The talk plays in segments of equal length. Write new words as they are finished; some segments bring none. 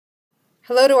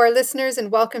Hello to our listeners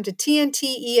and welcome to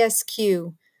TNT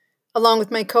ESQ. Along with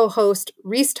my co-host,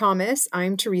 Reese Thomas,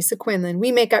 I'm Teresa Quinlan.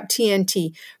 We make up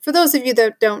TNT. For those of you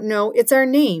that don't know, it's our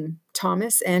name,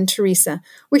 Thomas and Teresa.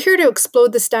 We're here to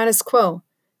explode the status quo,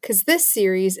 because this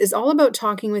series is all about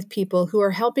talking with people who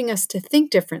are helping us to think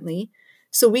differently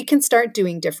so we can start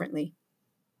doing differently.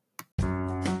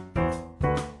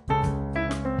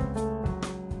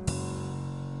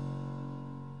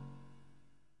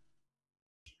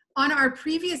 On our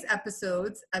previous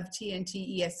episodes of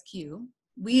TNT ESQ,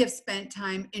 we have spent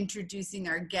time introducing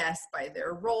our guests by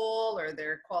their role or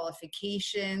their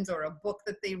qualifications or a book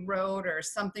that they wrote or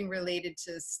something related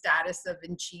to status of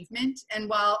achievement. And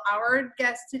while our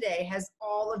guest today has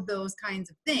all of those kinds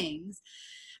of things,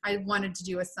 I wanted to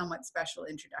do a somewhat special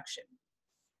introduction.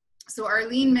 So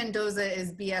Arlene Mendoza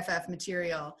is BFF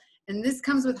material, and this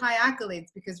comes with high accolades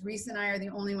because Reese and I are the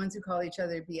only ones who call each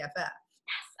other BFF.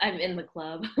 I'm in the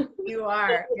club. You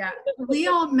are, yeah. We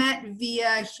all met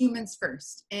via Humans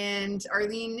First, and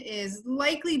Arlene is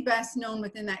likely best known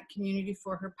within that community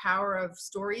for her power of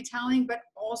storytelling, but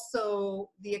also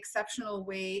the exceptional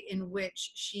way in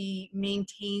which she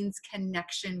maintains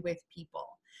connection with people.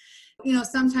 You know,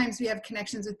 sometimes we have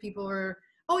connections with people where,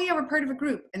 oh yeah, we're part of a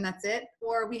group and that's it,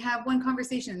 or we have one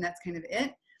conversation and that's kind of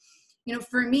it. You know,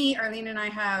 for me, Arlene and I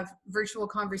have virtual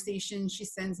conversations. She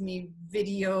sends me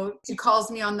video. She calls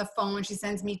me on the phone. She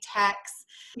sends me texts.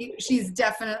 She's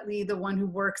definitely the one who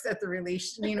works at the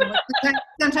relation. You know,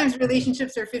 sometimes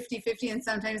relationships are 50-50 and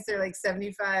sometimes they're like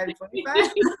 75-25.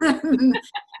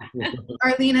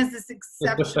 Arlene has this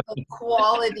exceptional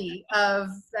quality of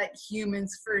that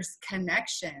humans first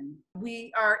connection.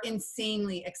 We are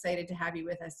insanely excited to have you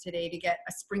with us today to get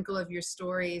a sprinkle of your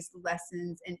stories,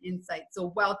 lessons, and insights.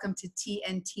 So welcome to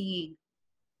TNT.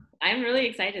 I'm really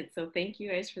excited. So thank you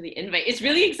guys for the invite. It's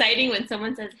really exciting when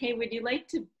someone says, hey, would you like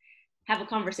to have a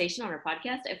conversation on our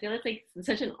podcast? I feel it's like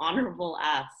such an honorable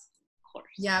ask. Of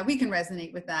course. Yeah, we can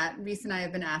resonate with that. Reese and I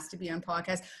have been asked to be on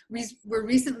podcasts. We're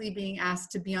recently being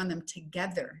asked to be on them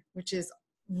together, which is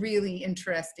really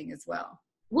interesting as well.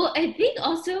 Well, I think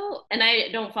also, and I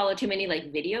don't follow too many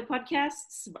like video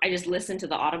podcasts. I just listen to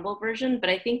the Audible version, but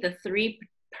I think the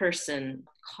 3-person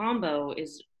combo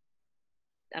is,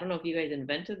 I don't know if you guys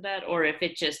invented that or if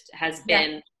it just has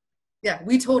been. Yeah,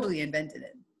 we totally invented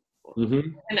it.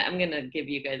 Mm-hmm. And I'm going to give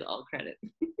you guys all credit.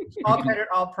 All credit,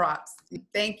 all props.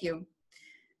 Thank you.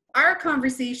 Our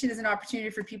conversation is an opportunity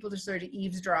for people to sort of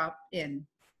eavesdrop in.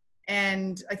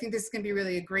 And I think this is going to be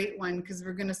really a great one because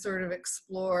we're going to sort of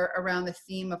explore around the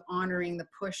theme of honoring the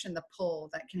push and the pull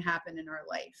that can happen in our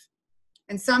life.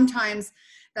 And sometimes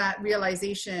that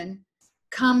realization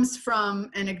comes from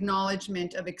an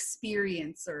acknowledgement of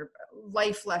experience or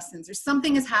life lessons or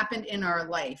something has happened in our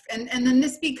life. And then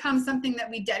this becomes something that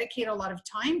we dedicate a lot of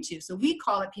time to. So we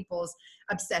call it people's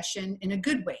obsession in a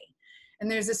good way. And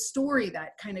there's a story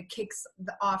that kind of kicks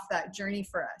off that journey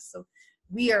for us. So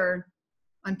we are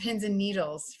on pins and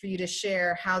needles for you to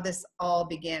share how this all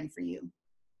began for you.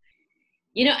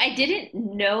 You know, I didn't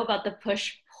know about the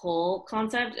push-pull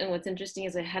concept, and what's interesting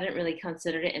is I hadn't really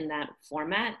considered it in that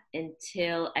format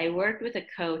until I worked with a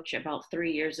coach about 3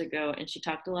 years ago, and she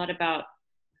talked a lot about,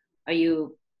 are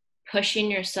you pushing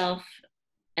yourself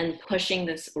and pushing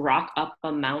this rock up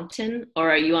a mountain, or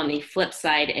are you on the flip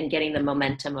side and getting the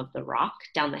momentum of the rock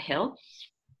down the hill?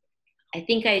 I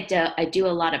think I've done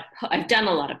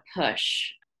a lot of push.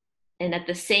 And at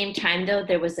the same time, though,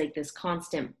 there was like this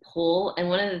constant pull. And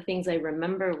one of the things I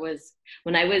remember was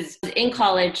when I was in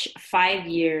college, 5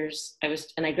 years,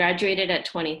 I graduated at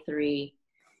 23.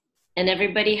 And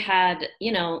everybody had,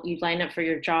 you know, you'd line up for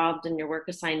your jobs and your work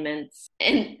assignments.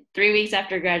 And 3 weeks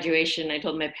after graduation, I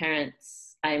told my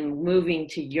parents, I'm moving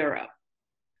to Europe.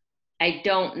 I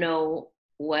don't know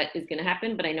what is going to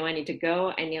happen, but I know I need to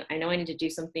go. I know I need to do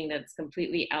something that's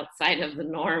completely outside of the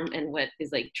norm and what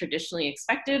is like traditionally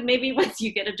expected. Maybe once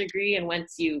you get a degree and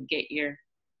once you get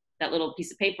that little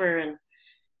piece of paper, and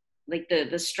like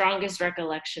the strongest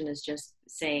recollection is just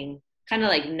saying kind of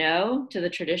like no to the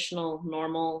traditional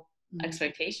normal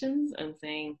expectations and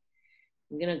saying,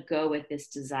 I'm going to go with this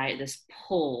desire, this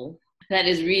pull that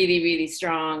is really, really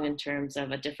strong in terms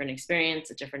of a different experience,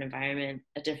 a different environment,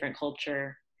 a different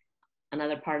culture,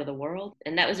 another part of the world.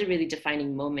 And that was a really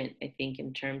defining moment, I think,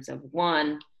 in terms of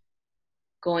one,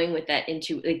 going with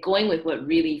what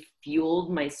really fueled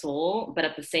my soul, but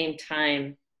at the same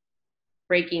time,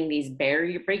 breaking these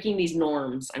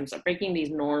norms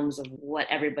of what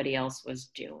everybody else was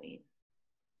doing.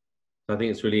 I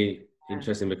think it's really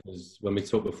interesting because when we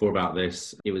talked before about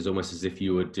this, it was almost as if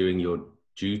you were doing your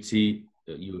duty,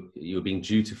 you were being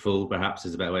dutiful, perhaps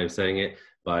is a better way of saying it,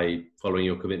 by following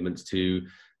your commitments to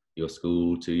your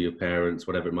school, to your parents,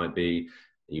 whatever it might be.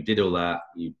 You did all that,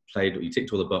 you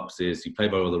ticked all the boxes, you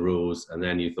played by all the rules, and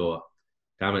then you thought,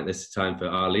 damn it, this is time for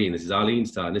Arlene. This is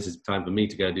Arlene's time. This is time for me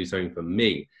to go do something for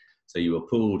me. So you were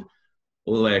pulled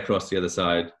all the way across the other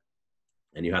side,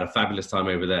 and you had a fabulous time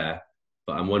over there.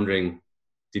 But I'm wondering,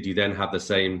 did you then have the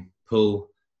same pull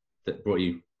that brought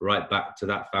you right back to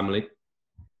that family?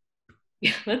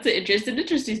 Yeah, that's an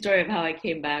interesting story of how I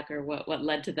came back, or what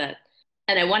led to that.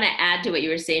 And I want to add to what you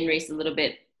were saying, Race, a little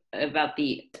bit about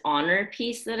the honor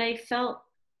piece that I felt.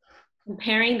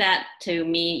 Comparing that to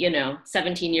me,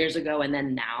 17 years ago and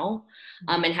then now,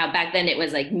 and how back then it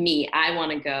was like me, I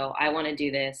want to go, I want to do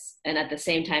this. And at the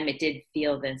same time, it did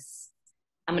feel this,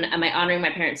 am I honoring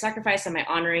my parents' sacrifice? Am I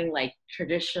honoring like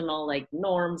traditional like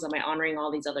norms? Am I honoring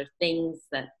all these other things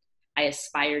that I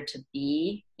aspired to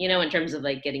be, in terms of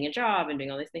like getting a job and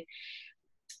doing all these things?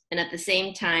 And at the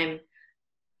same time,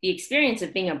 the experience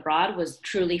of being abroad was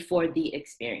truly for the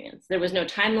experience. There was no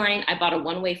timeline. I bought a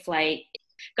one-way flight,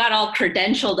 got all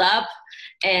credentialed up,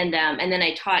 and then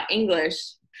I taught English.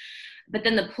 But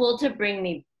then the pull to bring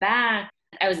me back,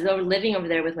 I was living over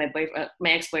there with my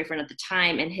ex-boyfriend at the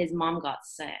time, and his mom got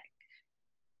sick.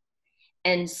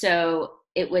 And so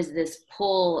it was this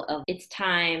pull of, it's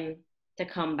time to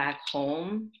come back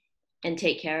home and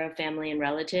take care of family and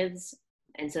relatives.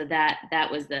 And so that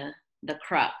was the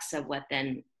crux of what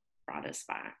then brought us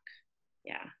back.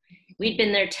 Yeah. We'd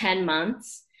been there 10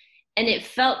 months. And it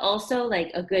felt also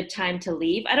like a good time to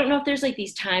leave. I don't know if there's like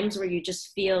these times where you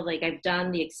just feel like I've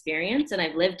done the experience and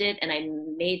I've lived it and I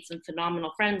made some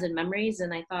phenomenal friends and memories.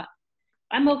 And I thought,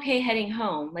 I'm okay heading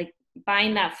home. Like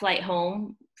buying that flight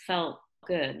home felt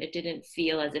good. It didn't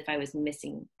feel as if I was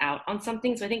missing out on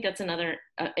something. So I think that's another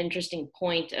interesting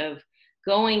point of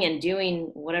going and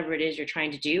doing whatever it is you're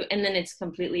trying to do. And then it's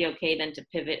completely okay then to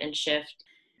pivot and shift.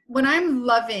 What I'm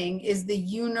loving is the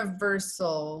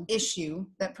universal issue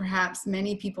that perhaps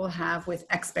many people have with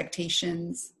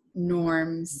expectations,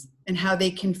 norms, and how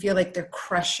they can feel like they're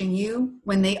crushing you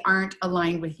when they aren't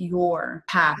aligned with your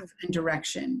path and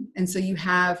direction. And so you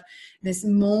have this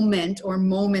moment or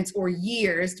moments or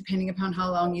years, depending upon how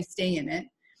long you stay in it,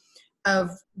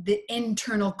 of the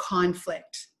internal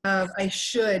conflict of I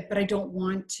should, but I don't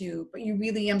want to, but you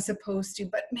really am supposed to,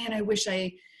 but man, I wish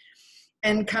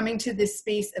and coming to this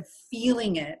space of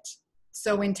feeling it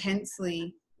so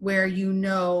intensely where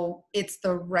it's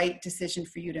the right decision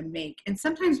for you to make. And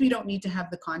sometimes we don't need to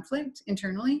have the conflict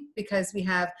internally because we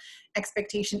have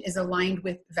expectation is aligned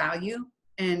with value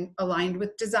and aligned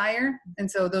with desire. And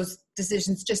so those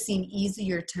decisions just seem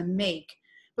easier to make.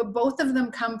 But both of them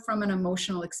come from an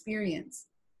emotional experience.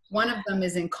 One of them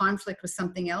is in conflict with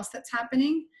something else that's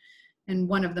happening, and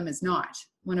one of them is not.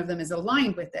 One of them is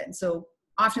aligned with it. And so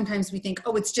oftentimes we think,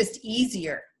 oh, it's just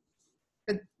easier.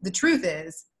 But the truth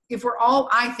is,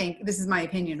 I think, this is my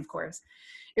opinion, of course,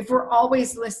 if we're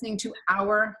always listening to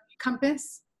our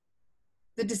compass,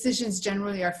 the decisions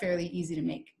generally are fairly easy to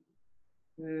make.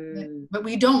 But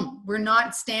we're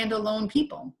not standalone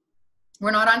people. We're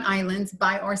not on islands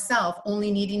by ourselves,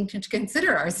 only needing to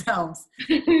consider ourselves.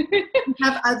 We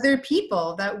have other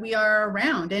people that we are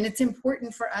around, and it's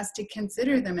important for us to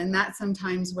consider them. And that's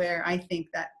sometimes where I think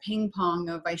that ping pong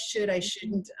of I should, I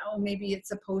shouldn't, oh, maybe it's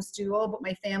supposed to, oh, but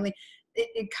my family,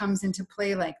 it comes into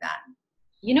play like that.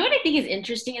 You know what I think is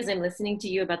interesting as I'm listening to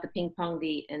you about the ping pong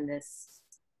and this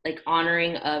like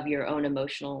honoring of your own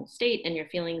emotional state and your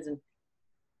feelings, and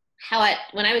how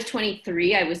when I was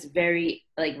 23, I was very,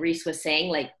 like Reese was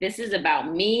saying, like, this is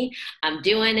about me. I'm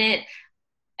doing it.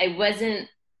 I wasn't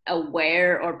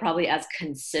aware or probably as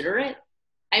considerate.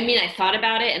 I mean, I thought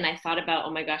about it and I thought about,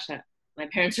 oh my gosh, my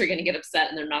parents are going to get upset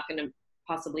and they're not going to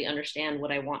possibly understand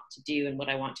what I want to do and what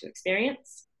I want to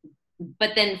experience.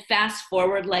 But then fast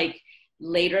forward, like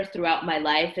later throughout my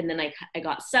life, and then I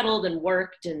got settled and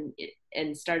worked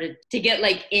and started to get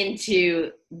like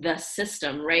into the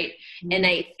system, right? Mm-hmm. And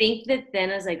I think that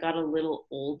then as I got a little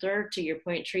older, to your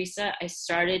point, Teresa, I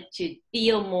started to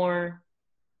feel more,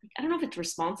 I don't know if it's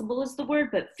responsible is the word,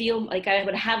 but feel like I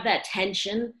would have that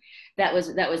tension that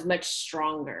was much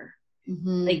stronger.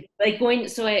 Mm-hmm. Like going,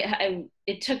 so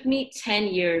it took me 10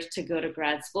 years to go to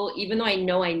grad school, even though I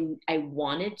know I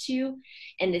wanted to,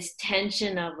 and this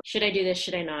tension of, should I do this?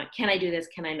 Should I not? Can I do this?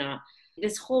 Can I not?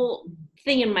 This whole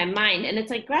thing in my mind. And it's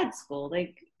like grad school,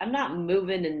 like I'm not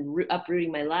moving and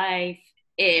uprooting my life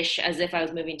ish as if I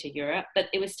was moving to Europe, but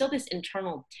it was still this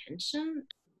internal tension.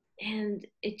 And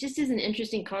it just is an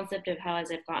interesting concept of how,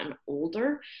 as I've gotten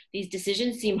older, these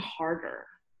decisions seem harder.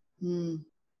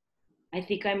 I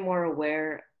think I'm more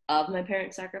aware of my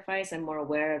parents' sacrifice. I'm more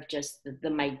aware of just the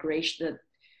migration,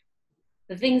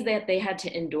 the things that they had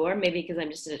to endure, maybe because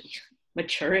I'm just a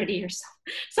maturity or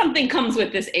something comes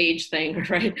with this age thing,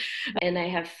 right? And I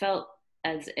have felt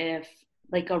as if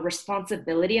like a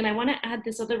responsibility, and I want to add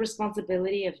this other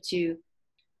responsibility of to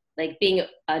like being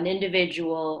an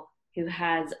individual who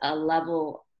has a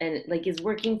level and like is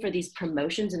working for these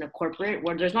promotions in a corporate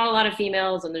where there's not a lot of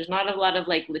females and there's not a lot of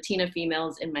like Latina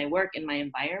females in my work, in my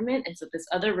environment. And so this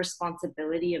other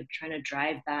responsibility of trying to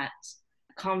drive that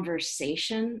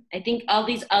conversation, I think all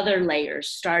these other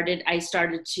layers I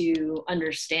started to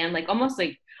understand, like almost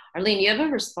like, Arlene, you have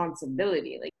a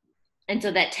responsibility, like, and so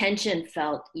that tension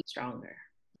felt stronger.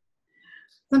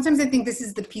 Sometimes I think this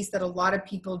is the piece that a lot of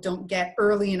people don't get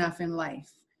early enough in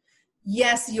life.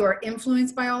 Yes, you're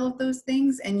influenced by all of those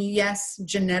things. And yes,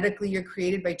 genetically you're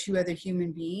created by two other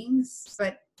human beings.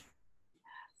 But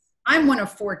I'm one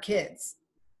of 4 kids.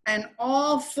 And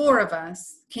all 4 of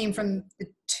us came from the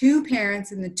 2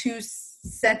 parents and the 2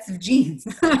 sets of genes.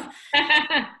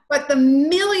 But the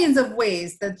millions of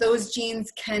ways that those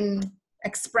genes can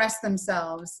express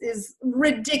themselves is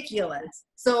ridiculous.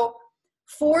 So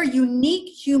 4 unique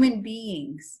human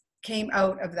beings came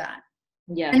out of that.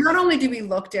 Yes. And not only do we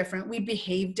look different, we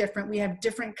behave different. We have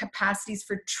different capacities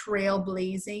for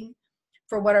trailblazing,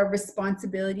 for what our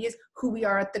responsibility is, who we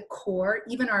are at the core.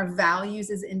 Even our values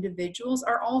as individuals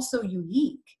are also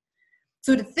unique.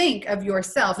 So to think of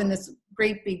yourself in this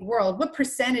great big world, what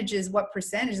percentage is what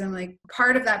percentage? I'm like,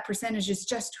 part of that percentage is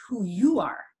just who you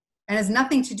are. And has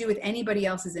nothing to do with anybody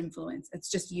else's influence. It's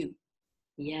just you.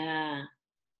 Yeah.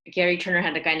 Gary Turner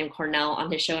had a guy named Cornell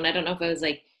on his show, and I don't know if it was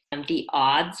like the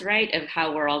odds, right, of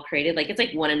how we're all created. Like it's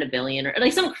like 1 in a billion or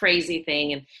like some crazy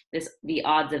thing. And the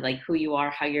odds of like who you are,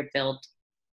 how you're built,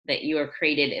 that you are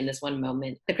created in this one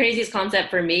moment. The craziest concept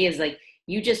for me is like,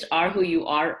 you just are who you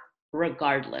are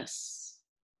regardless.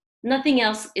 Nothing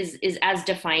else is as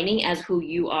defining as who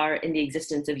you are in the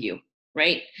existence of you,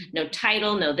 right? No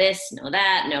title, no this, no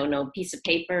that, no piece of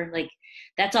paper. Like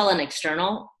that's all an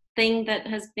external thing that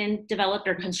has been developed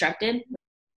or constructed.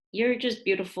 You're just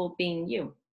beautiful being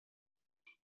you.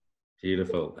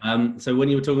 Beautiful. So when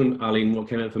you were talking, Arlene, what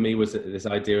came out for me was this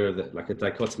idea of that, like a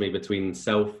dichotomy between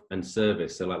self and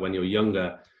service. So like when you're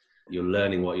younger, you're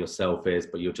learning what your self is,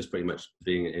 but you're just pretty much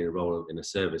being in a role, in a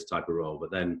service type of role.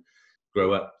 But then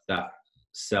grow up, that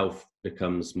self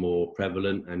becomes more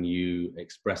prevalent and you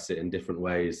express it in different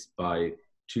ways by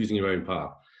choosing your own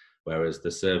path. Whereas the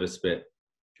service bit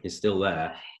is still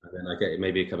there. And then I get it,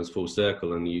 maybe it comes full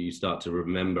circle and you start to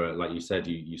remember, like you said,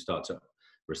 you start to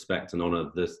respect and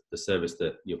honor the service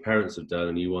that your parents have done,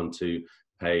 and you want to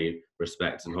pay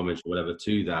respect and homage or whatever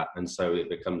to that. And so it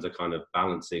becomes a kind of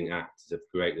balancing act to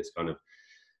create this kind of,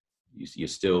 you're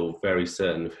still very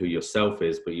certain of who yourself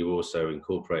is, but you also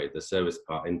incorporated the service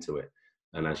part into it.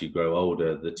 And as you grow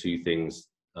older, the 2 things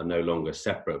are no longer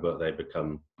separate, but they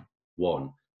become one.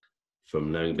 From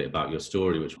knowing a bit about your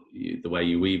story, which the way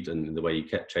you weaved and the way you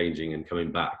kept changing and coming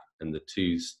back, and the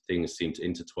 2 things seem to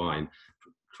intertwine,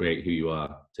 create who you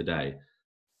are today.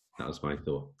 That was my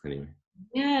thought anyway.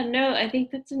 Yeah, no, I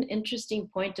think that's an interesting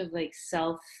point of like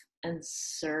self and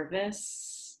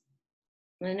service.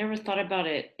 I never thought about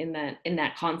it in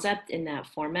that concept, in that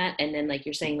format. And then like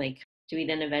you're saying, like, do we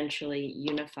then eventually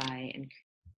unify? And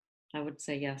I would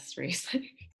say yes, Reese.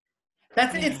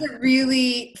 It's a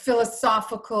really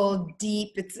philosophical,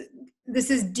 deep, this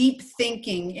is deep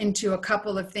thinking into a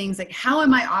couple of things. Like, how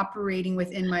am I operating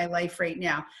within my life right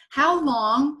now? How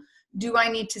long do I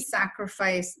need to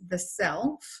sacrifice the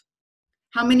self?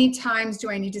 How many times do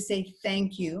I need to say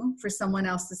thank you for someone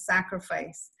else's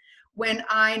sacrifice when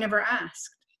I never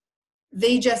asked?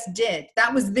 They just did.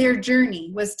 That was their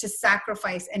journey, was to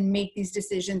sacrifice and make these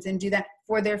decisions and do that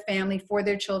for their family, for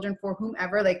their children, for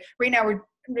whomever. Like right now,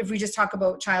 if we just talk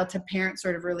about child to parent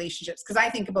sort of relationships, because I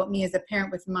think about me as a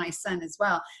parent with my son as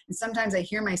well. And sometimes I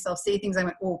hear myself say things, I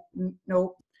went, oh,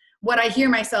 no. What I hear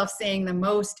myself saying the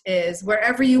most is,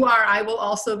 wherever you are, I will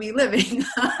also be living.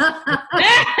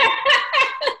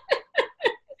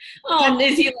 Oh,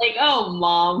 is he like, oh,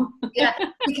 mom? Yeah,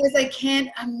 because I can't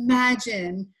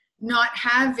imagine not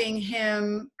having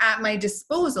him at my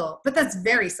disposal. But that's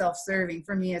very self-serving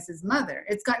for me as his mother.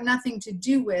 It's got nothing to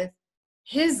do with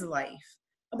his life.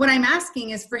 What I'm asking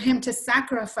is for him to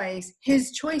sacrifice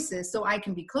his choices so I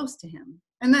can be close to him.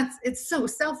 And it's so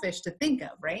selfish to think of,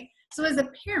 right? So as a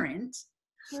parent,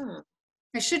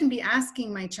 I shouldn't be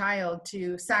asking my child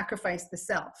to sacrifice the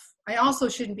self. I also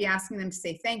shouldn't be asking them to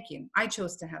say thank you. I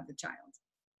chose to have the child.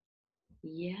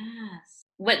 Yes.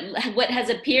 What has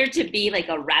appeared to be like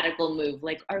a radical move,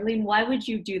 like, Arlene, why would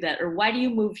you do that? Or why do you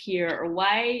move here? Or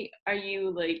why are you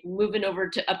like moving over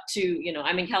to up to, you know,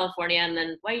 I'm in California, and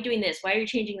then why are you doing this? Why are you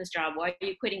changing this job? Why are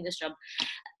you quitting this job?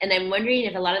 And I'm wondering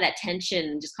if a lot of that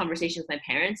tension, just conversation with my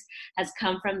parents, has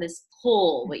come from this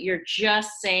pull, what you're just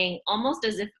saying, almost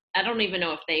as if, I don't even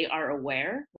know if they are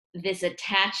aware, this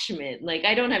attachment. Like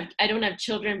I don't have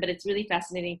children, but it's really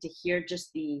fascinating to hear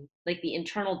just the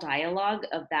internal dialogue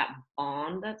of that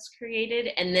bond that's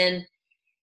created. And then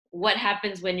what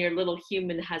happens when your little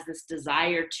human has this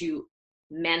desire to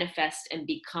manifest and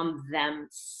become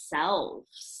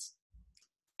themselves,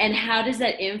 and how does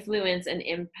that influence and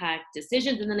impact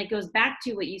decisions? And then it goes back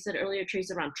to what you said earlier,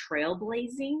 Trace, around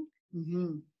trailblazing.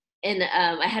 Mm-hmm. And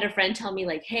I had a friend tell me,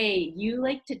 like, hey, you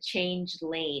like to change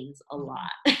lanes a lot.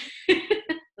 I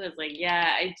was like,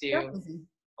 yeah, I do.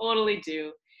 Totally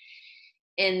do.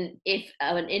 And if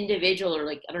an individual, or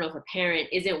like, I don't know if a parent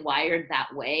isn't wired that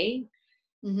way,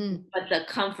 mm-hmm. but the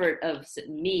comfort of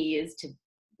me is to,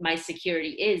 my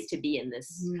security is to be in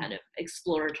this kind of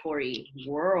exploratory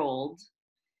world.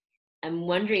 I'm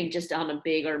wondering, just on a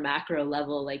big or macro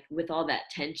level, like with all that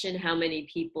tension, how many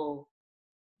people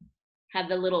have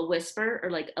the little whisper,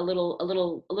 or like a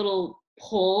little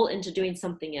pull into doing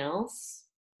something else.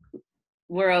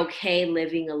 We're okay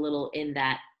living a little in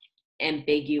that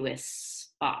ambiguous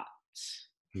spot.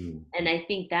 And I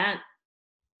think that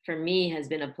for me has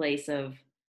been a place of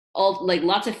all, like,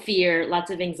 lots of fear,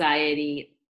 lots of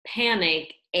anxiety,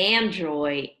 panic, and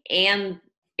joy, and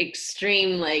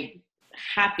extreme like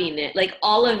happiness, like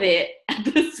all of it at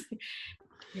this.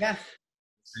 Yeah.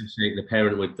 The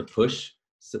parent with the push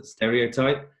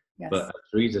stereotype. Yes. But as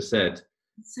Teresa said,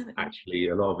 actually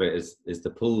a lot of it is the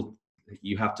pull.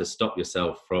 You have to stop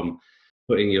yourself from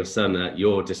putting your son at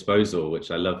your disposal, which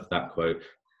I love that quote.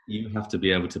 You have to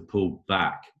be able to pull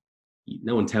back.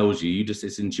 No one tells you,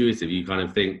 it's intuitive. You kind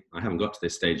of think, I haven't got to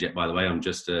this stage yet, by the way, I'm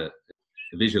just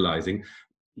visualizing.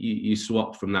 You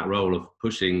swap from that role of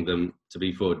pushing them to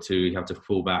be forward to, you have to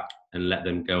pull back and let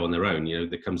them go on their own. You know,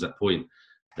 there comes that point,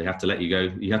 they have to let you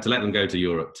go. You have to let them go to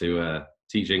Europe to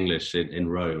teach English in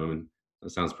Rome. I mean, that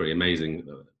sounds pretty amazing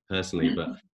personally, but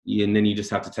and then you just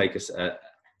have to take a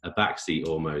backseat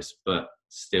almost, but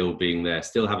still being there,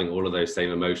 still having all of those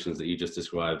same emotions that you just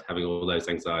described, having all those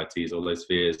anxieties, all those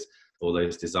fears, all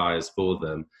those desires for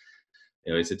them.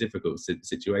 You know, it's a difficult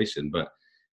situation, but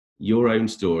your own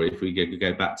story, if we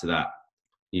go back to that,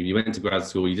 you went to grad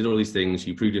school, you did all these things,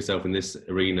 you proved yourself in this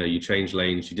arena, you changed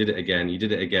lanes, you did it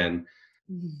again,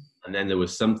 and then there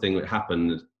was something that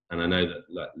happened. And I know that,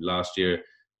 like, last year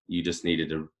you just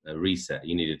needed a reset.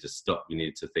 You needed to stop. You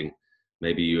needed to think.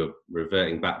 Maybe you were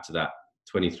reverting back to that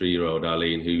 23-year-old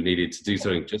Arlene who needed to do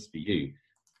something just for you.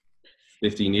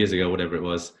 15 years ago, whatever it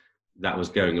was, that was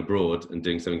going abroad and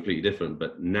doing something completely different.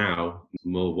 But now,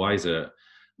 more wiser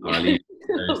Arlene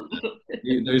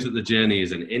knows that the journey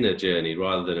is an inner journey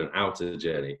rather than an outer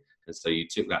journey. And so you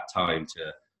took that time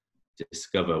to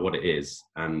discover what it is.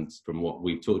 And from what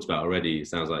we've talked about already, it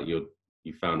sounds like you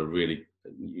found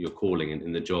your calling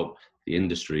in the job, the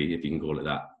industry, if you can call it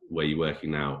that, where you're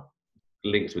working now,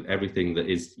 linked with everything that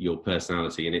is your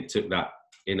personality. And it took that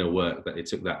inner work, that it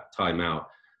took that time out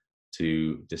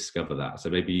to discover that. So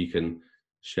maybe you can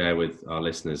share with our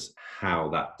listeners how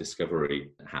that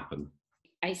discovery happened.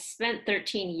 I spent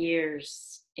 13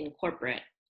 years in corporate,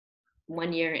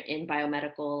 1 year in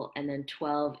biomedical, and then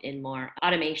 12 in more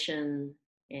automation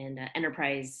and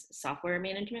enterprise software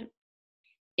management.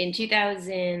 In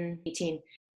 2018,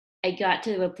 I got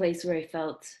to a place where I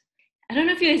felt, I don't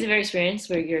know if you guys have ever experienced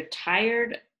where you're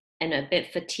tired and a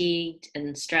bit fatigued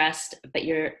and stressed, but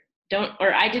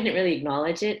I didn't really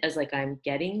acknowledge it as like I'm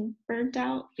getting burnt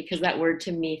out, because that word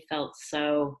to me felt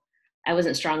so, I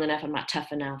wasn't strong enough, I'm not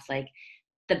tough enough. Like,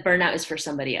 the burnout is for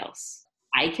somebody else.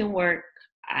 I can work,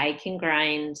 I can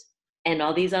grind, and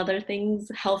all these other things,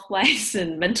 health-wise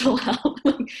and mental health,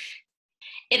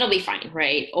 it'll be fine,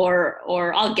 right?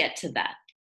 Or I'll get to that.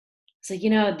 So,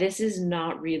 this is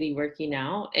not really working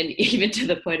out. And even to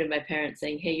the point of my parents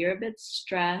saying, hey, you're a bit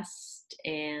stressed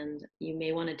and you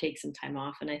may want to take some time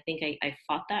off. And I think I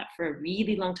fought that for a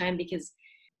really long time because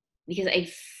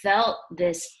I felt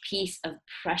this piece of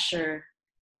pressure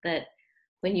that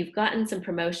when you've gotten some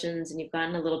promotions and you've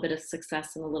gotten a little bit of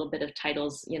success and a little bit of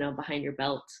titles, behind your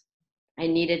belt, I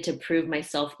needed to prove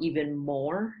myself even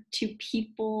more to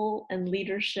people and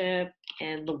leadership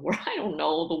and the world. I don't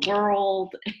know, the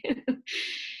world,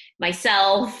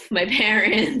 myself, my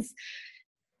parents.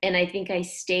 And I think I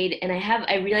stayed, and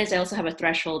I realized I also have a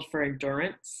threshold for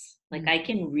endurance. Like, I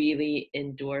can really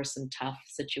endure some tough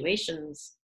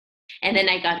situations. And then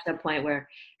I got to a point where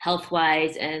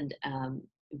health-wise and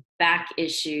back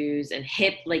issues and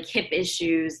hip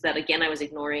issues that, again, I was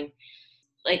ignoring.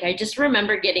 Like, I just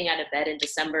remember getting out of bed in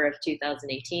December of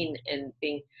 2018 and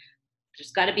being,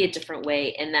 there's got to be a different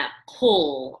way. And that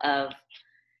pull of,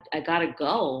 I got to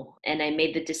go. And I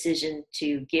made the decision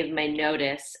to give my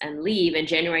notice and leave. And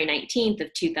January 19th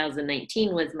of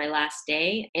 2019 was my last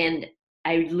day. And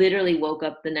I literally woke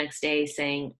up the next day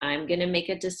saying, I'm going to make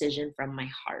a decision from my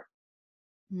heart.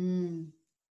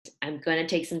 I'm going to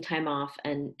take some time off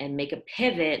and make a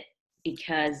pivot,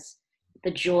 because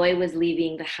the joy was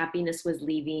leaving, the happiness was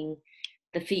leaving,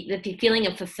 the feeling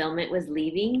of fulfillment was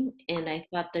leaving. And I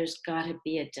thought, there's got to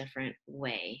be a different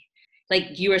way.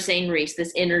 Like you were saying, Reese,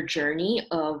 this inner journey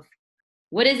of,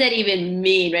 what does that even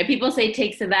mean, right? People say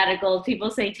take sabbaticals, people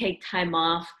say take time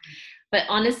off. But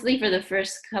honestly, for the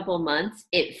first couple months,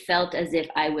 it felt as if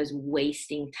I was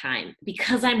wasting time,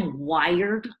 because I'm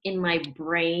wired in my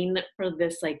brain for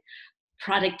this, like,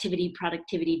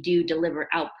 productivity, do, deliver,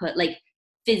 output, like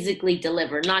physically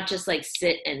deliver, not just like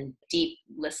sit and deep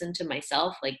listen to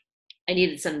myself. Like, I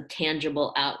needed some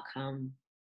tangible outcome.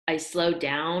 I slowed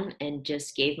down and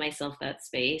just gave myself that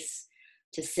space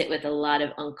to sit with a lot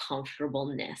of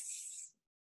uncomfortableness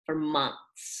for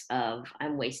months of,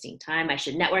 I'm wasting time. I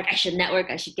should network. I should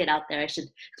get out there. I should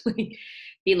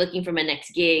be looking for my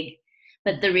next gig.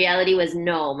 But the reality was,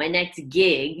 no, my next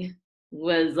gig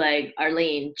was like,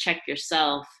 Arlene, check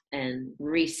yourself and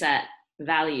reset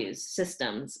values,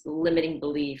 systems, limiting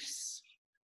beliefs.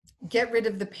 Get rid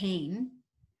of the pain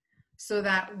so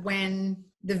that when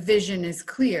the vision is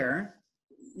clear,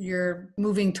 you're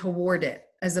moving toward it,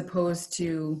 as opposed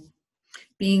to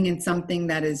being in something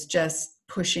that is just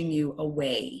pushing you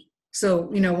away. So,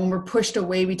 when we're pushed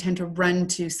away, we tend to run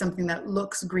to something that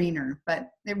looks greener,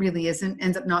 but it really isn't,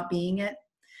 ends up not being it.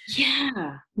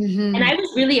 Yeah. Mm-hmm. And I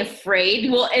was really afraid.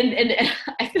 Well, and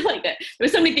I feel like there were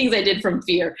so many things I did from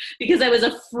fear, because I was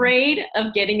afraid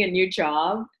of getting a new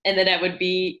job. And then I would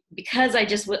be, because I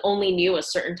just only knew a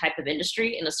certain type of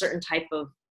industry and I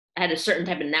had a certain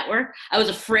type of network. I was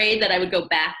afraid that I would go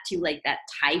back to like that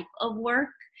type of work.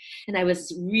 And I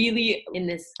was really in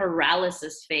this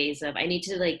paralysis phase of, I need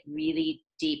to like really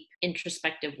deep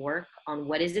introspective work on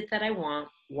what is it that I want?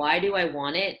 Why do I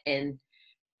want it? And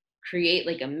create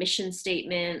like a mission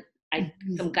statement,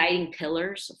 some guiding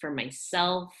pillars for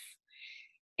myself,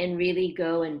 and really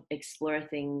go and explore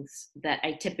things that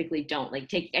I typically don't like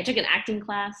take. I took an acting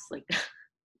class, like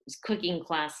cooking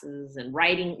classes and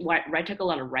writing. I took a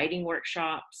lot of writing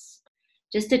workshops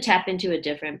just to tap into a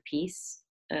different piece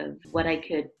of what I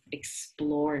could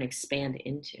explore and expand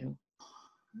into.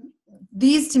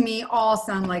 These to me all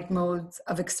sound like modes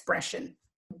of expression.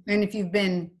 And if you've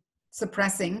been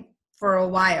suppressing for a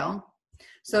while,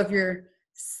 so if your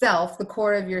self, the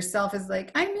core of yourself is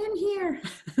like, I'm in here,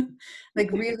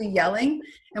 like really yelling,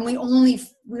 and we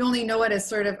only know it as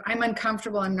sort of, I'm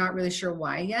uncomfortable, I'm not really sure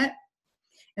why yet.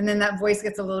 And then that voice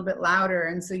gets a little bit louder.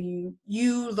 And so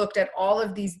you looked at all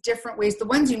of these different ways. The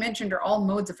ones you mentioned are all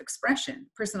modes of expression,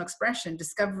 personal expression,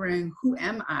 discovering who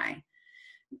am I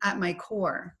at my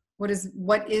core? What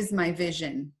is my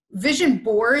vision? Vision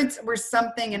boards were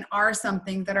something and are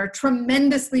something that are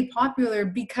tremendously popular,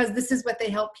 because this is what they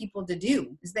help people to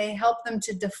do, is they help them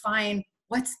to define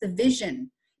what's the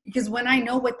vision. Because when I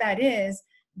know what that is,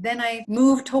 then I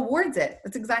move towards it.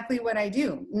 That's exactly what I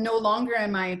do. No longer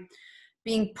am I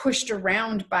being pushed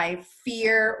around by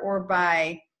fear or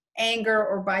by anger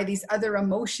or by these other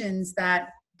emotions that,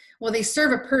 well, they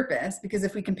serve a purpose, because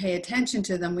if we can pay attention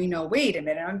to them, we know, wait a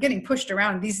minute, I'm getting pushed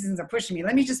around. These things are pushing me.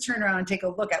 Let me just turn around and take a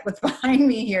look at what's behind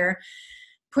me here,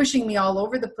 pushing me all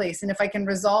over the place. And if I can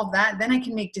resolve that, then I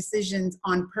can make decisions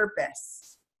on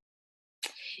purpose.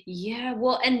 Yeah,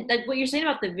 well, and like what you're saying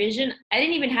about the vision, I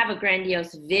didn't even have a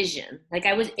grandiose vision. Like,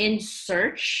 I was in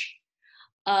search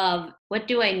of, what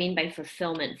do I mean by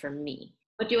fulfillment for me?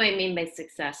 What do I mean by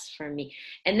success for me?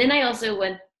 And then I also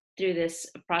went through this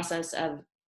process of,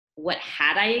 what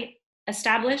had I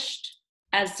established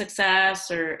as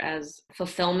success or as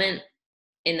fulfillment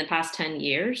in the past 10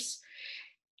 years?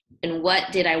 And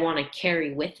what did I want to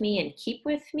carry with me and keep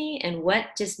with me? And what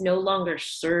just no longer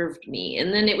served me?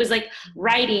 And then it was like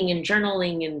writing and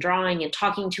journaling and drawing and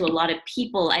talking to a lot of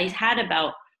people. I had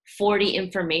about 40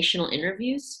 informational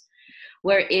interviews,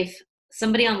 where if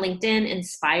somebody on LinkedIn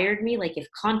inspired me, like if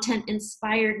content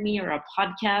inspired me, or a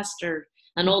podcast or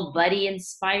an old buddy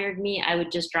inspired me, I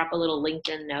would just drop a little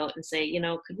LinkedIn note and say,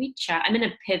 could we chat? I'm in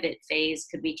a pivot phase.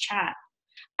 Could we chat?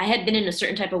 I had been in a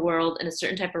certain type of world and a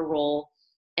certain type of role,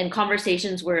 and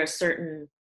conversations were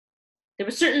there were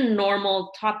certain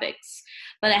normal topics,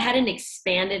 but I hadn't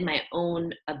expanded my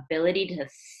own ability to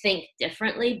think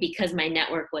differently because my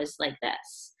network was like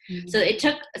this. Mm-hmm. So it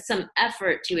took some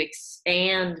effort to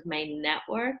expand my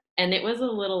network, and it was a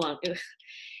little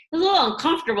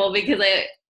uncomfortable because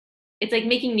it's like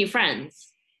making new friends.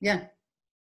 Yeah.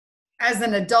 As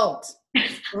an adult,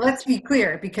 let's be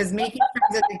clear, because making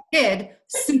friends as a kid,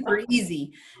 super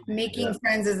easy. Making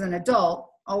friends as an adult,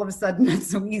 all of a sudden, not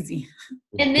so easy.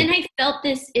 And then I felt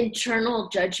this internal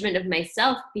judgment of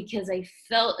myself because I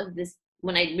felt of this,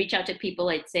 when I reach out to people,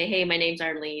 I'd say, hey, my name's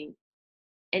Arlene.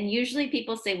 And usually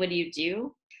people say, what do you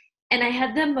do? And I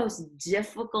had the most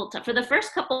difficult time. For the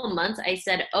first couple of months, I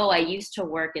said, oh, I used to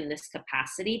work in this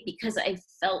capacity because I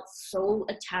felt so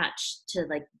attached to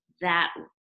like that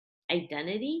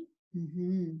identity.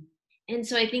 Mm-hmm. And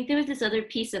so I think there was this other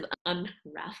piece of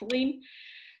unraveling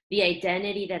the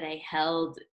identity that I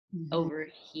held over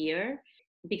here,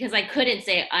 because I couldn't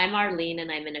say I'm Arlene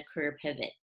and I'm in a career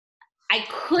pivot. I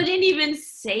couldn't even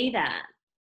say that.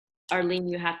 Arlene,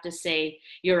 you have to say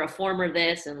you're a former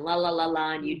this and la la la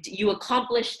la, and you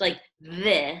accomplished like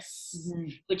this,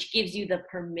 which gives you the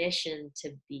permission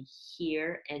to be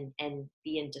here and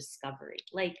be in discovery.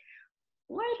 Like,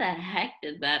 where the heck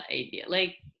did that idea?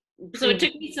 Like, so it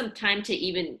took me some time to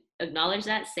even acknowledge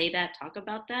that, say that, talk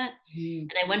about that.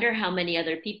 And I wonder how many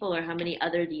other people or how many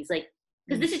other these, like,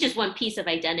 because this is just one piece of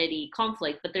identity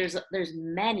conflict, but there's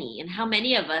many, and how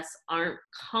many of us aren't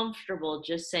comfortable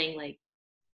just saying like,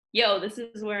 yo, this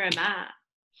is where I'm at.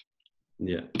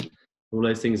 Yeah. All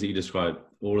those things that you described,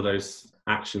 all of those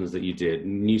actions that you did,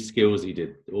 new skills that you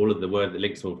did, all of the word that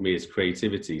links one for me is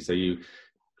creativity. So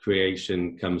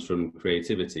creation comes from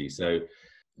creativity. So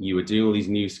you were doing all these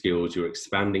new skills, you were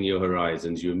expanding your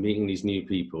horizons, you were meeting these new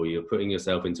people, you're putting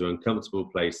yourself into uncomfortable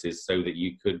places so that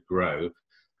you could grow,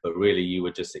 but really you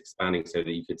were just expanding so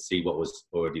that you could see what was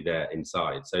already there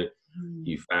inside. So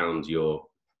you found your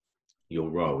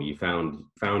role, you found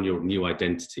your new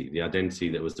identity, the identity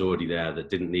that was already there,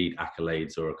 that didn't need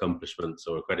accolades or accomplishments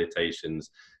or accreditations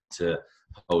to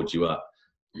hold you up.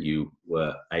 You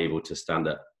were able to stand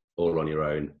up all on your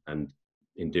own, and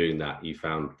in doing that you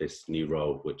found this new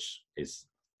role which is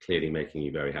clearly making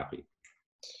you very happy.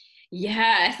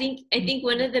 Yeah, I think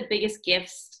one of the biggest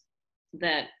gifts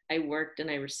that I worked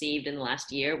and I received in the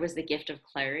last year was the gift of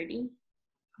clarity.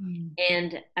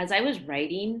 And as I was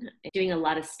writing, doing a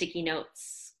lot of sticky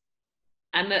notes,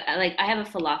 I have a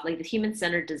philosophy, like the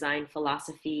human-centered design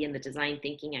philosophy and the design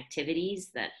thinking activities,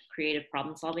 that creative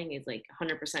problem solving is like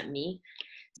 100% me.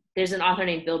 There's an author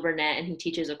named Bill Burnett, and he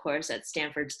teaches a course at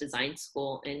Stanford's design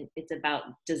school, and it's about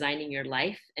designing your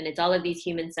life. And it's all of these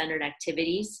human-centered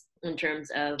activities in terms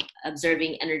of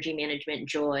observing energy management,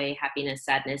 joy, happiness,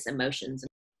 sadness, emotions,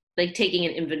 like taking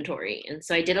an inventory. And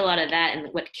so I did a lot of that. And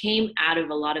what came out of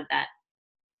a lot of that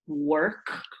work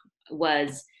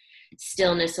was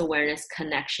stillness, awareness,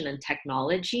 connection, and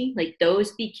technology. Like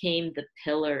those became the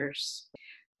pillars.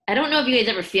 I don't know if you guys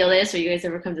ever feel this, or you guys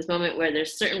ever come to this moment where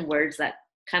there's certain words that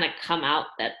kind of come out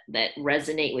that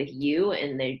resonate with you,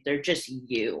 and they're just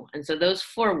you. And so those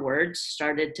 4 words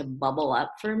started to bubble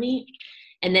up for me.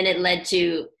 And then it led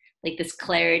to like this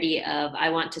clarity of, I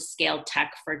want to scale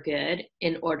tech for good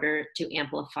in order to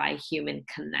amplify human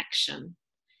connection.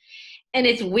 And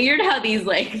it's weird how these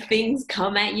like things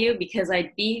come at you, because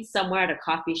I'd be somewhere at a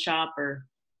coffee shop, or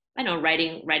I don't know,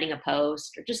 writing a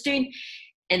post, or just doing,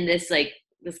 and this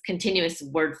continuous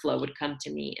word flow would come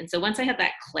to me. And so once I had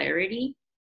that clarity,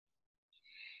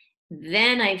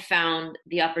 then I found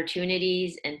the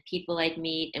opportunities and people I'd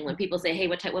meet. And when people say, hey,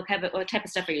 what type of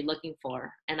stuff are you looking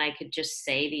for? And I could just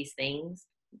say these things.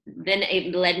 Then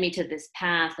it led me to this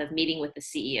path of meeting with the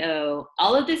CEO.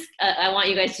 All of this, I want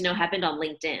you guys to know, happened on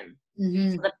LinkedIn.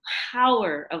 Mm-hmm. So the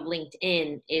power of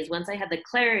LinkedIn is, once I had the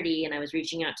clarity and I was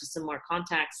reaching out to some more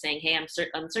contacts saying, hey,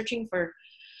 I'm searching for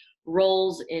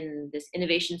roles in this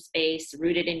innovation space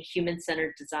rooted in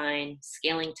human-centered design,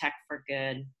 scaling tech for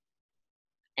good.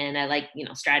 And I like,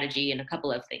 strategy and a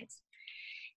couple of things.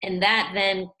 And that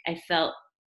then I felt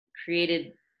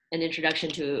created an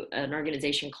introduction to an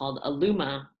organization called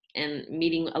Illuma, and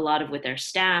meeting a lot with their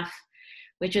staff,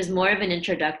 which was more of an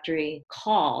introductory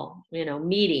call,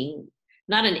 meeting,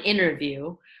 not an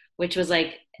interview, which was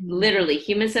like literally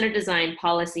human-centered design,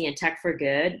 policy, and tech for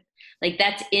good. Like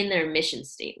that's in their mission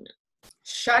statement.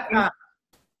 Shut up.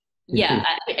 Yeah,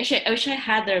 I wish I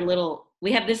had their little,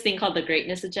 we have this thing called the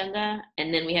Greatness Agenda,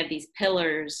 and then we have these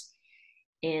pillars,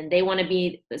 and they want to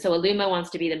be, so Illuma wants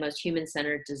to be the most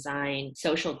human-centered design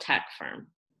social tech firm.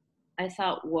 I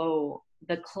thought, whoa,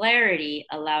 the clarity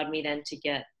allowed me then to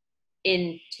get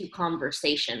into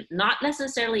conversation, not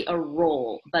necessarily a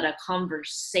role, but a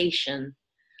conversation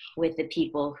with the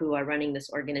people who are running this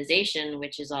organization,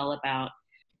 which is all about,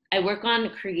 I work on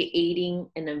creating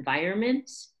an environment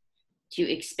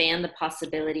to expand the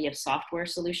possibility of software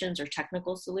solutions or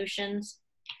technical solutions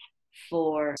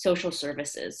for social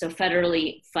services. So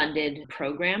federally funded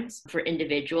programs for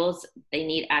individuals, they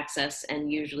need access,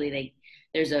 and usually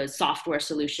there's a software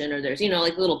solution, or there's,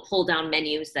 like little pull down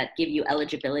menus that give you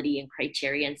eligibility and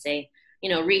criteria and say,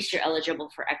 Reese, you're eligible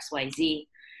for XYZ.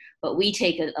 But we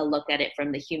take a look at it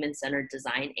from the human-centered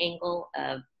design angle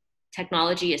of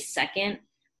technology is second,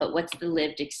 but what's the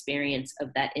lived experience of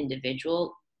that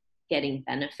individual getting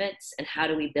benefits, and how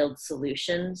do we build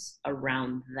solutions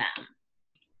around them?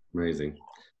 Amazing.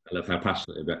 I love how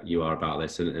passionate you are about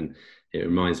this, and it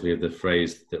reminds me of the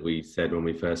phrase that we said when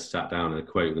we first sat down, a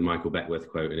quote, the Michael Beckworth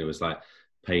quote, and it was like,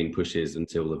 pain pushes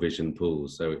until the vision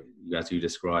pulls. So as you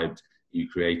described, you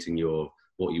creating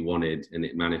what you wanted, and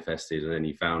it manifested, and then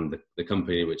you found the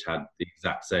company which had the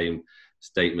exact same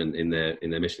statement in their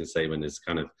mission statement, is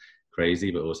kind of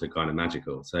crazy, but also kind of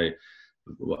magical. So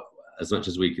as much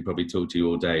as we could probably talk to you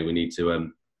all day, we need to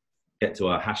get to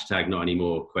our hashtag not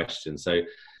anymore question. So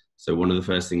one of the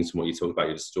first things from what you talk about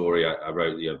your story, I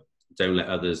wrote, don't let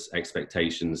others'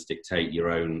 expectations dictate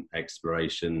your own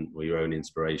exploration or your own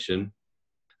inspiration.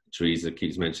 Teresa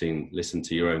keeps mentioning, listen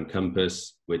to your own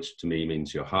compass, which to me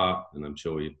means your heart, and I'm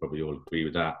sure you probably all agree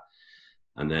with that.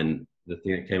 And then the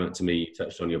thing that came up to me, you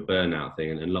touched on your burnout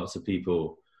thing, and lots of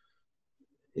people,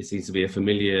 it seems to be a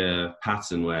familiar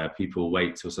pattern where people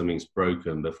wait till something's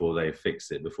broken before they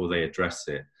fix it, before they address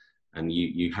it. And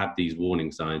you have these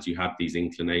warning signs, you have these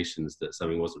inclinations that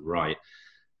something wasn't right.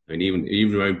 I mean,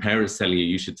 even your own parents telling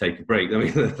you should take a break. I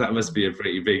mean, that must be a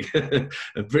pretty big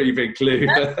clue.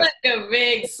 That's like a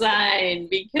big sign,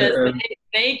 because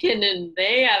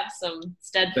they have some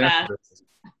steadfast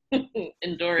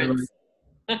endurance.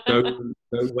 Don't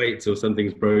wait till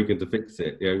something's broken to fix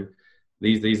it.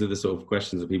 These are the sort of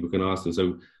questions that people can ask them.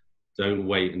 So don't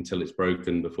wait until it's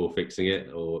broken before fixing it,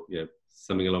 or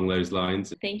something along those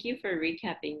lines. Thank you for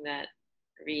recapping that,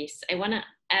 Reese. I want to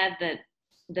add that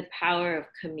the power of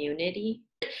community.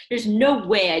 There's no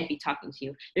way I'd be talking to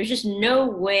you. There's just no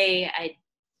way I'd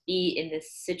be in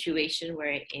this situation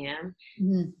where I am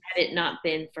had it not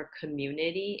been for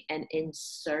community and in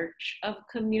search of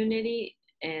community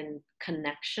and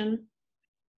connection.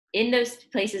 In those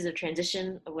places of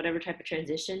transition, or whatever type of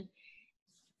transition,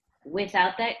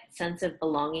 without that sense of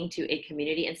belonging to a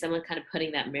community and someone kind of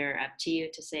putting that mirror up to you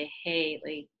to say, hey,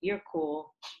 like, you're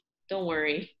cool, don't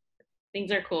worry,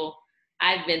 things are cool,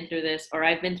 I've been through this, or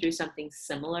I've been through something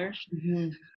similar.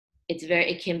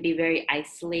 It can be very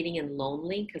isolating and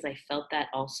lonely, because I felt that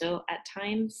also at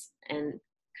times. And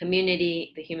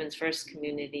community, the Humans First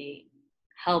community,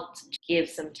 helped give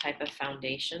some type of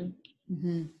foundation.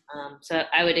 So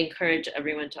I would encourage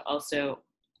everyone to also,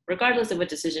 regardless of what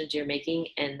decisions you're making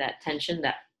and that tension,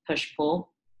 that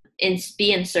push-pull,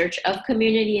 be in search of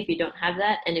community if you don't have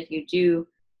that. And if you do,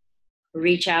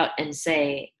 reach out and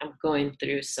say, I'm going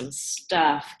through some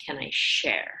stuff, can I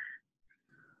share?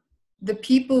 The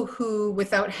people who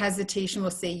without hesitation will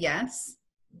say yes,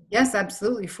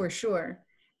 absolutely, for sure.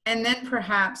 And then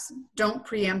perhaps don't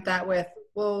preempt that with,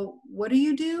 well, what do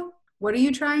you do? What are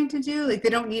you trying to do? Like, they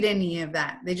don't need any of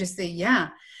that. They just say, yeah,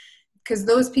 because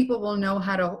those people will know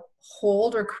how to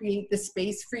hold or create the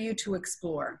space for you to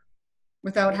explore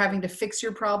without having to fix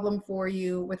your problem for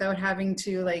you, without having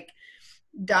to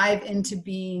dive into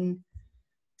being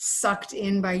sucked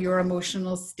in by your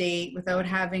emotional state, without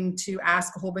having to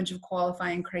ask a whole bunch of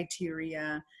qualifying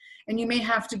criteria. And you may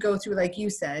have to go through, like you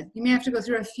said, you may have to go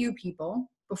through a few people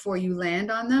before you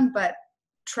land on them, but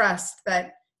trust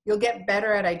that you'll get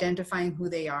better at identifying who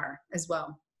they are as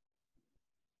well.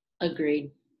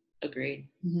 Agreed.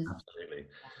 Absolutely.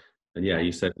 And yeah,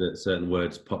 you said that certain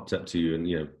words popped up to you,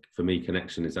 and for me,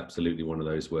 connection is absolutely one of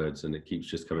those words, and it keeps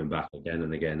just coming back again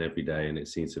and again every day, and it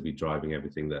seems to be driving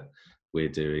everything that we're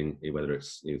doing, whether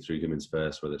it's through Humans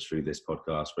First, whether it's through this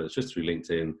podcast, whether it's just through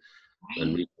LinkedIn,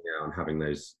 and reaching out and having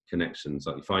those connections.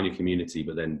 Like, you find your community,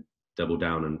 but then double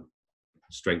down and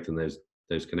strengthen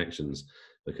those connections,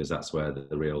 because that's where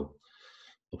the real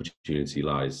opportunity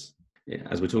lies.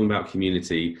 As we're talking about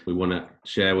community, we want to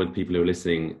share with people who are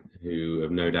listening, who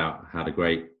have no doubt had a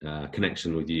great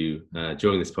connection with you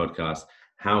during this podcast.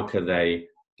 How can they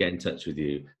get in touch with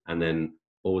you? And then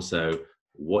also,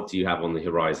 what do you have on the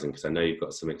horizon? Because I know you've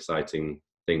got some exciting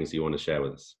things you want to share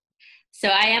with us. So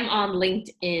I am on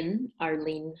LinkedIn,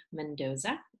 Arlene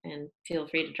Mendoza, and feel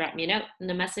free to drop me a note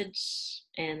and a message.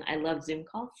 And I love Zoom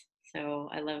calls, so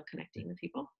I love connecting with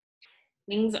people.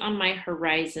 Things on my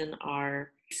horizon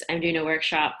are, I'm doing a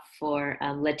workshop for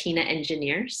Latina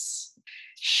engineers.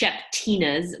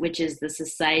 SHPE, which is the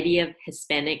Society of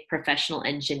Hispanic Professional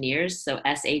Engineers, so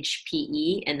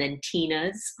SHPE, and then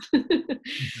TINAs.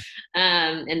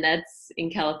 And that's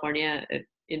in California,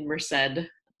 in Merced.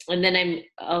 And then I'm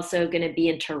also going to be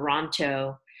in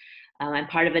Toronto. I'm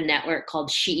part of a network called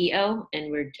SheEO,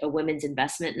 and we're a women's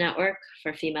investment network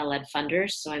for female-led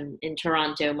funders. So I'm in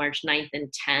Toronto March 9th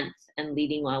and 10th and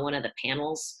leading one of the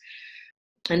panels.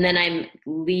 And then I'm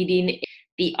leading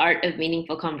the art of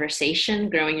meaningful conversation,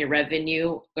 growing your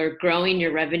revenue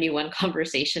one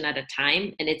conversation at a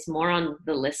time. And it's more on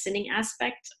the listening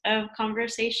aspect of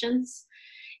conversations.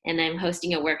 And I'm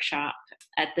hosting a workshop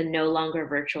at the No Longer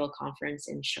Virtual Conference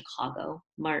in Chicago,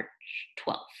 March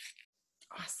 12th.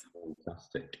 Awesome.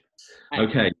 Fantastic.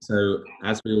 Okay, so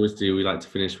as we always do, we like to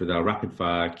finish with our rapid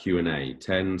fire Q&A.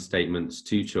 10 statements,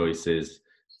 2 choices.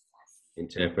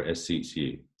 Interpret as suits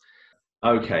you.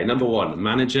 Okay, number 1,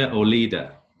 manager or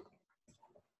leader?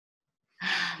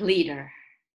 Leader.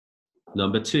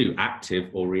 Number 2,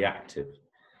 active or reactive?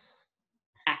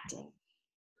 Active.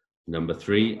 Number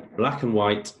 3, black and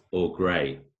white or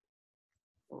grey?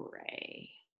 Grey.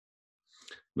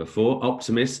 Number 4,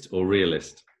 optimist or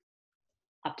realist?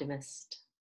 Optimist.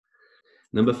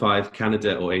 Number 5,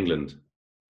 Canada or England?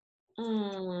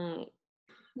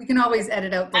 We can always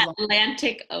edit out the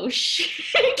Atlantic Ocean.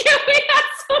 Can we have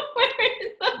somewhere in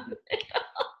the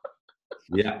middle?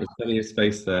 Yeah, there's plenty of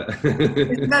space there.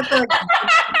 Isn't that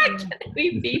Can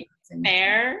we be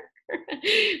fair?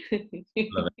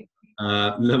 Love it.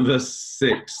 Number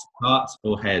 6, heart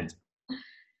or head?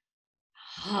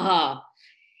 Heart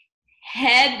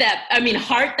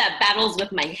that battles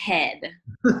with my head.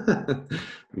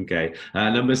 Okay.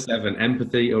 Number 7,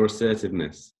 empathy or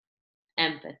assertiveness?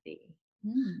 Empathy.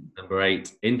 Number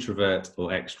 8, introvert or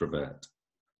extrovert?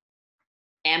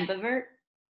 Ambivert.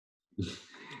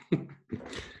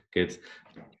 Good.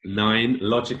 9,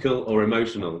 logical or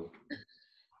emotional?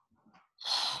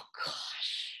 Oh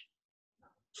gosh.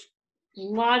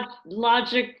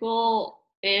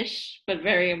 Logical-ish, but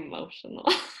very emotional.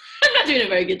 I'm not doing a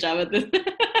very good job at this.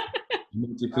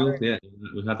 Logical, yeah,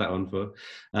 we've had that one for.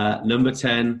 Number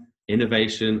 10,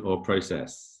 innovation or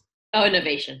process? Oh,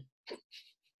 innovation.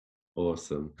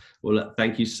 Awesome. Well, look,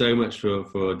 thank you so much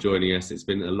for joining us. It's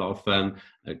been a lot of fun,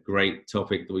 a great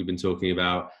topic that we've been talking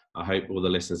about. I hope all the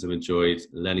listeners have enjoyed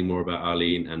learning more about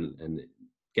Arlene and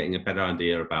getting a better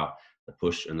idea about the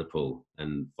push and the pull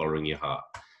and following your heart.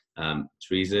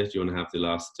 Teresa, do you want to have the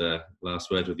last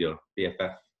word with your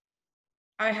BFF?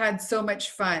 I had so much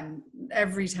fun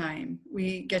every time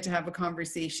we get to have a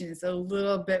conversation. It's a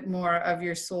little bit more of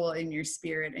your soul and your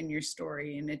spirit and your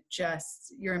story. And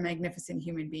you're a magnificent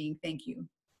human being. Thank you.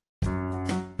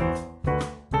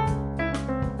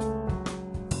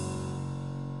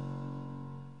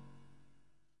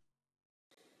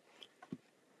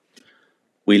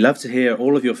 We love to hear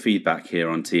all of your feedback here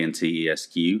on TNT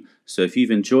ESQ. So if you've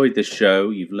enjoyed this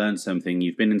show, you've learned something,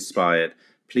 you've been inspired,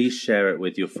 please share it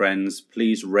with your friends.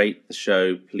 Please rate the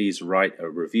show. Please write a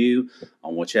review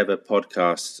on whichever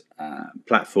podcast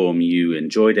platform you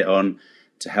enjoyed it on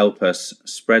to help us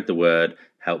spread the word,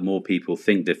 help more people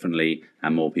think differently,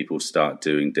 and more people start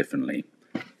doing differently.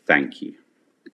 Thank you.